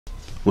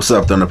What's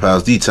up,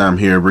 Thunderpals? D-Time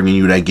here, bringing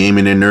you that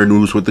gaming and nerd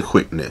news with the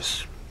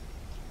quickness.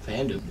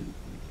 Fandom news.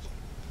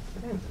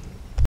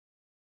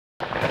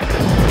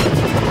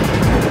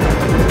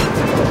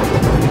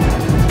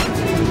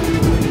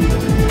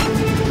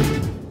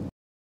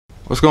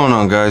 What's going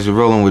on, guys? You're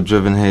rolling with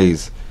Driven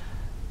Haze.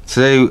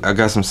 Today I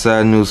got some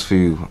sad news for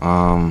you.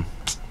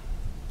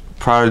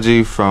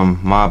 Prodigy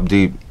from Mobb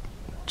Deep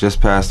just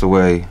passed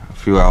away a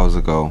few hours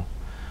ago.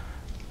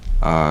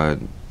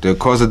 The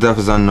cause of death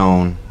is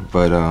unknown,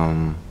 but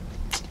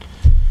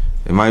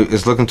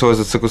it's looking towards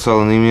the sickle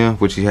cell anemia,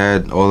 which he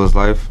had all his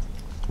life.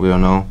 We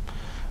don't know.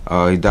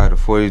 He died at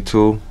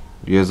 42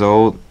 years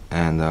old,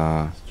 and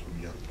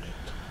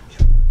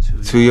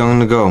too young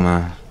to go,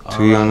 man.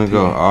 Too young to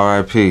go.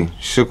 R.I.P.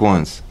 Shook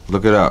ones.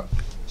 Look it up.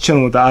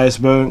 Chilling with the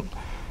Iceberg.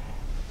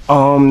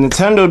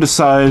 Nintendo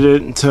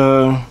decided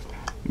to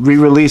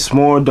re-release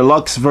more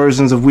deluxe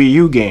versions of Wii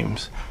U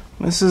games.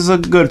 This is a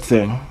good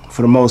thing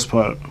for the most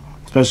part,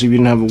 especially if you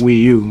didn't have a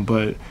Wii U,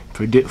 but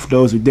for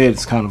those who did,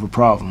 it's kind of a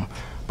problem.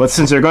 But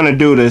since they're gonna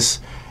do this,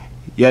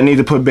 I need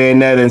to put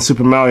Bayonetta and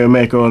Super Mario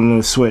Maker on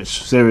the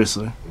Switch.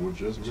 Seriously.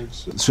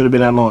 Should have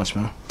been at launch,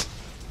 man.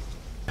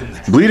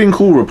 Bleeding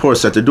Cool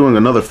reports that they're doing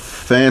another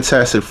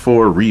Fantastic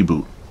Four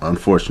reboot.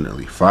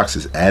 Unfortunately, Fox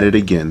is at it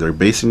again. They're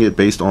basing it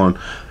based on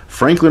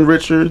Franklin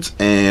Richards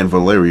and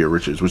Valeria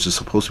Richards, which is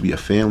supposed to be a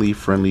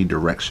family-friendly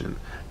direction.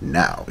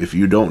 Now, if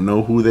you don't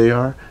know who they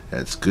are,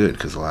 that's good,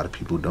 because a lot of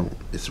people don't.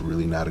 It's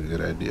really not a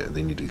good idea.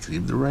 They need to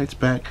give the rights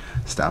back,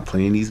 stop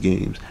playing these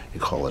games,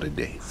 and call it a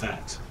day.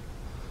 Facts.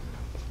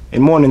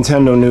 In more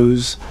Nintendo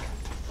news,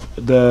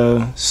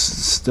 the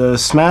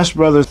Smash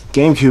Brothers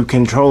Gamecube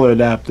controller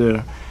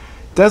adapter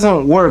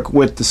doesn't work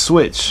with the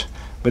Switch,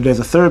 but there's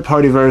a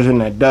third-party version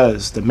that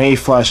does, the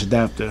Mayflash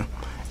adapter.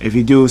 If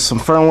you do some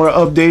firmware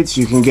updates,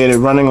 you can get it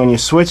running on your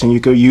Switch, and you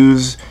could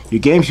use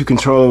your GameCube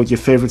controller with your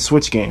favorite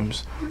Switch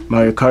games.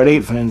 Mario Kart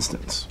 8, for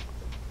instance.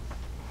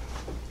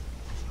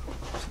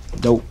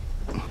 Dope.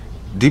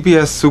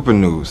 DPS Super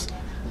News.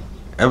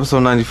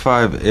 Episode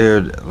 95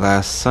 aired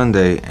last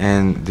Sunday,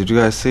 and did you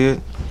guys see it?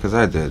 Because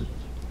I did.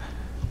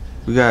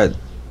 We got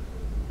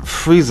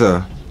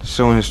Frieza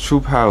showing his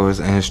true powers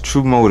and his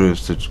true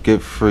motives to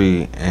get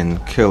free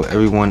and kill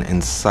everyone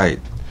in sight.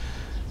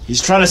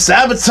 He's trying to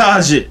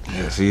sabotage it.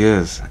 Yes, he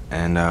is.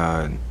 And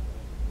I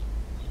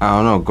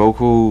don't know,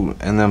 Goku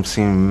and them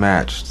seem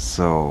matched,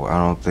 so I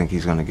don't think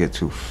he's gonna get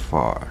too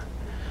far.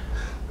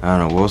 I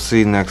don't know, we'll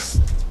see next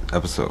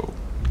episode.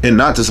 In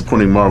not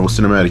disappointing Marvel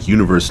Cinematic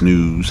Universe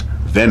news,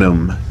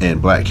 Venom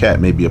and Black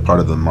Cat may be a part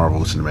of the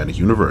Marvel Cinematic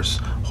Universe.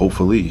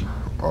 Hopefully.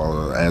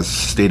 As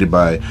stated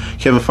by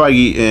Kevin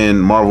Feige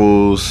and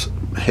Marvel's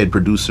head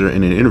producer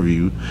in an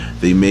interview,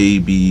 they may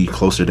be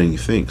closer than you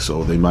think,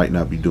 so they might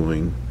not be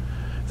doing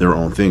their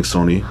own thing.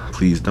 Sony,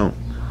 please don't.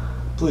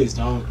 Please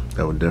don't.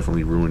 That would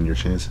definitely ruin your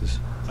chances.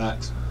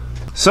 Facts.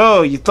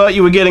 So, you thought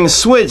you were getting a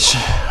Switch,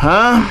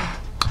 huh?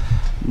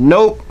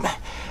 Nope.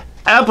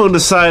 Apple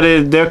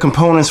decided their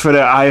components for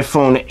their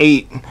iPhone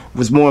 8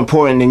 was more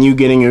important than you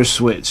getting your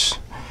Switch.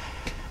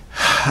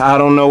 I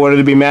don't know whether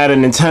to be mad at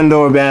Nintendo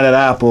or mad at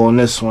Apple on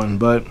this one,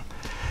 but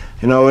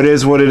you know, it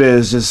is what it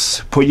is.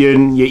 Just put your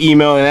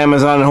email in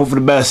Amazon and hope for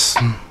the best.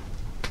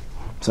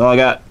 That's all I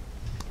got.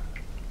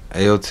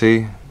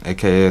 AOT,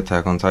 aka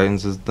Attack on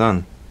Titans, is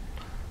done.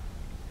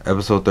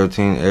 Episode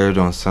 13 aired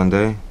on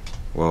Sunday,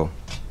 well,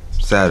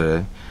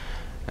 Saturday,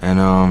 and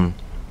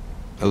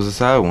it was a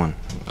sad one.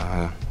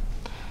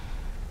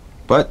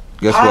 But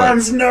guess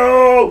what?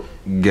 No.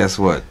 Guess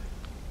what?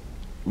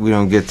 We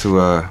don't get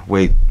to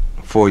wait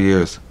 4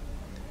 years.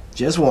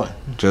 Just one.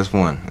 Just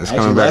one. It's Actually,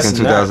 coming back in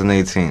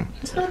 2018. That.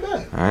 It's not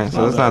bad. Alright,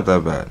 so it's not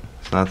that bad.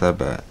 It's not that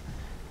bad.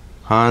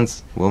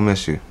 Hans, we'll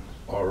miss you.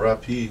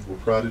 R.I.P.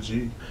 with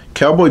Prodigy.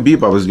 Cowboy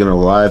Bebop is getting a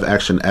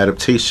live-action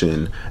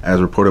adaptation, as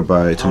reported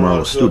by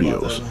Tomorrow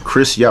Studios.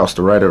 Chris Youst,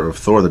 the writer of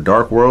Thor: The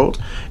Dark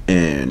World,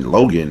 and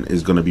Logan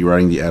is going to be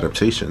writing the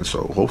adaptation,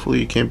 so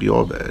hopefully it can't be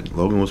all bad.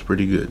 Logan was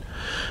pretty good.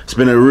 It's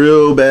been a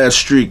real bad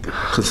streak,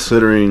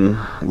 considering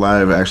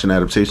live-action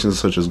adaptations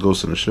such as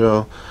Ghost in the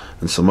Shell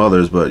and some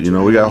others, but, you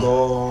know, we got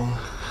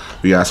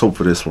hope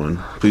for this one.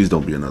 Please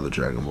don't be another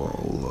Dragon Ball,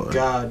 oh Lord.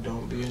 God,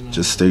 don't be another.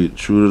 Just stay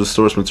true to the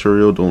source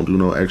material, don't do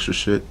no extra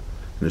shit.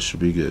 This should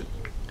be good.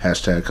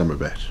 Hashtag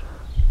Cumberbatch.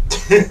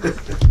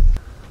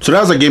 So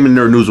that was our gaming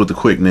nerd news with the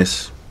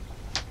quickness.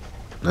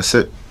 That's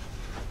it.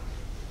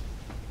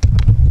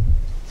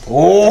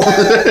 Oh.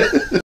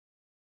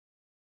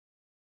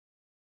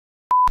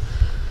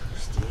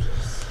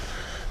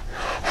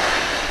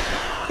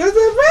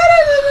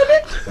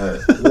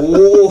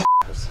 Oh.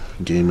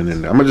 Gaming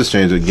and I'm gonna just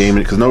change it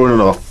gaming because no one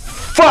knows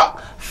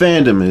fuck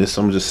fandom is,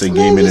 so I'm gonna just say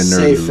gaming and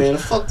nerd news. Fandom.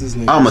 Fuck these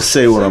niggas. I'm gonna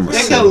say what I'm gonna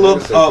say. They gotta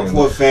look up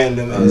what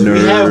fandom is. Nerd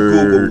we have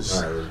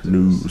Googles.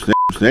 News.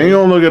 They ain't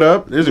gonna look it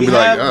up. They're gonna be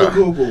like,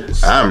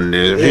 Googles. I'm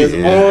It's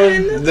displeased.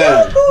 on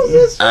them.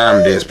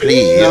 I'm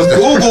displeased. The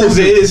Googles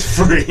is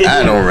free.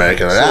 I don't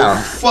reckon it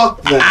out.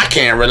 Fuck them. I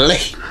can't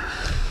relate.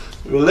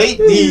 Relate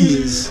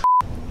these.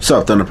 What's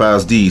up,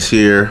 Thunderpals? D's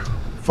here.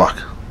 Fuck.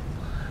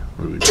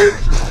 What are we doing?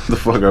 The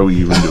fuck are we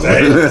even doing?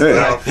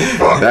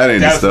 That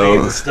ain't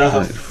the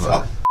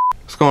stuff.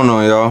 What's going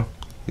on, y'all?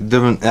 You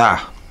different?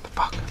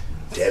 Fuck.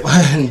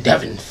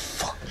 Devin.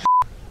 Fuck.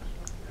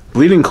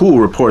 Bleeding Cool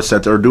reports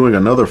that they're doing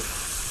another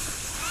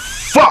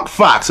fuck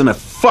Fox and a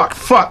fuck.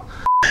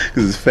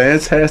 This is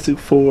Fantastic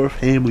Four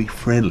family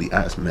friendly.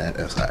 I was mad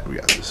as high we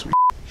got this week.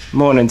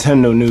 More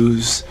Nintendo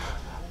news.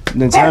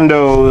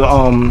 Nintendo,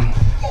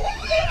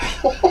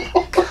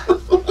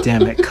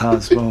 damn it,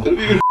 Cosmo.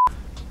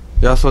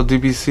 Y'all saw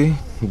DBC?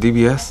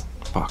 DBS?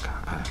 Fuck.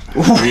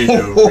 We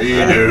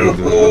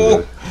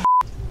do.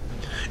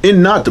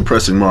 In not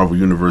depressing Marvel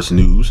Universe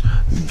news,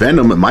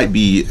 Venom might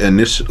be a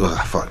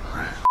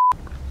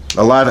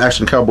live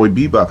action Cowboy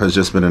Bebop has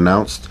just been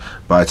announced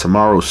by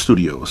Tomorrow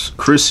Studios.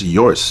 Chris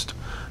Yost,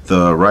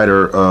 the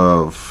writer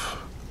of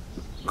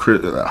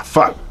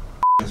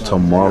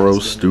Tomorrow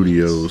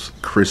Studios,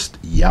 Chris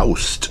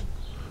Yost.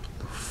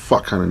 The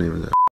fuck kind of name is that?